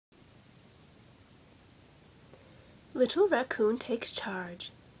Little Raccoon takes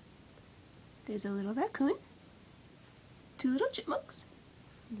charge. There's a little raccoon, 2 little chipmunks,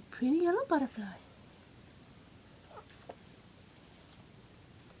 and a pretty yellow butterfly.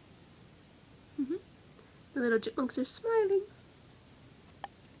 The little chipmunks are smiling.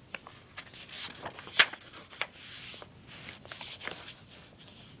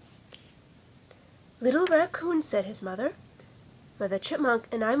 Little Raccoon, said his mother, Mother Chipmunk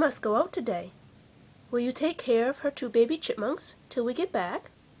and I must go out today. Will you take care of her 2 baby chipmunks till we get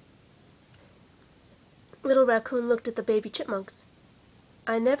back? Little Raccoon looked at the baby chipmunks.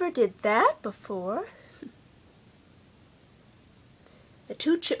 I never did that before. The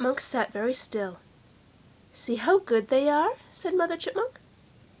 2 chipmunks sat very still. See how good they are, said Mother Chipmunk.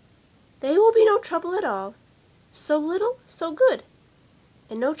 They will be no trouble at all. So little, so good,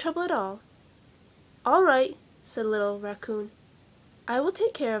 and no trouble at all. All right, said Little Raccoon. I will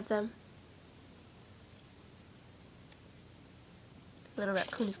take care of them. Little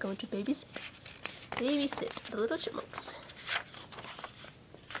Raccoon is going to babysit the little chipmunks.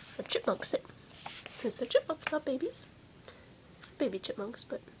 Or chipmunks sit. Because they're chipmunks, not babies. Baby chipmunks,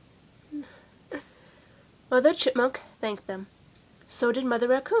 but... Mother Chipmunk thanked them. So did Mother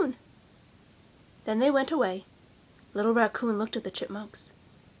Raccoon. Then they went away. Little Raccoon looked at the chipmunks.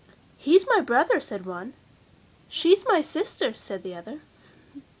 He's my brother, said one. She's my sister, said the other.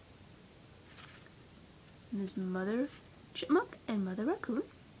 And there's Mother Chipmunk and Mother Raccoon.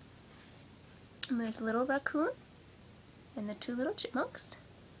 And there's Little Raccoon and the 2 little chipmunks.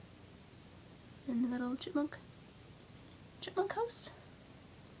 And the little chipmunk house.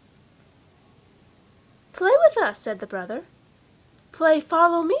 Play with us, said the brother. Play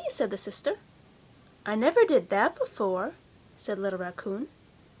follow me, said the sister. I never did that before, said Little Raccoon.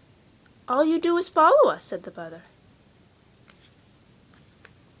 All you do is follow us, said the brother.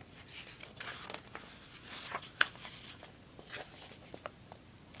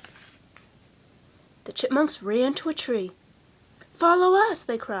 The chipmunks ran to a tree. Follow us,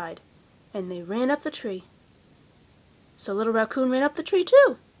 they cried, and they ran up the tree. So Little Raccoon ran up the tree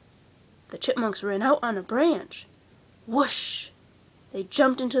too. The chipmunks ran out on a branch. Whoosh! They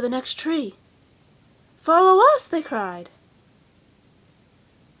jumped into the next tree. Follow us, they cried.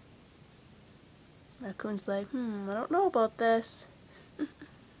 Raccoon's like, I don't know about this.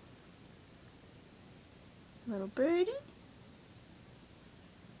 Little birdie.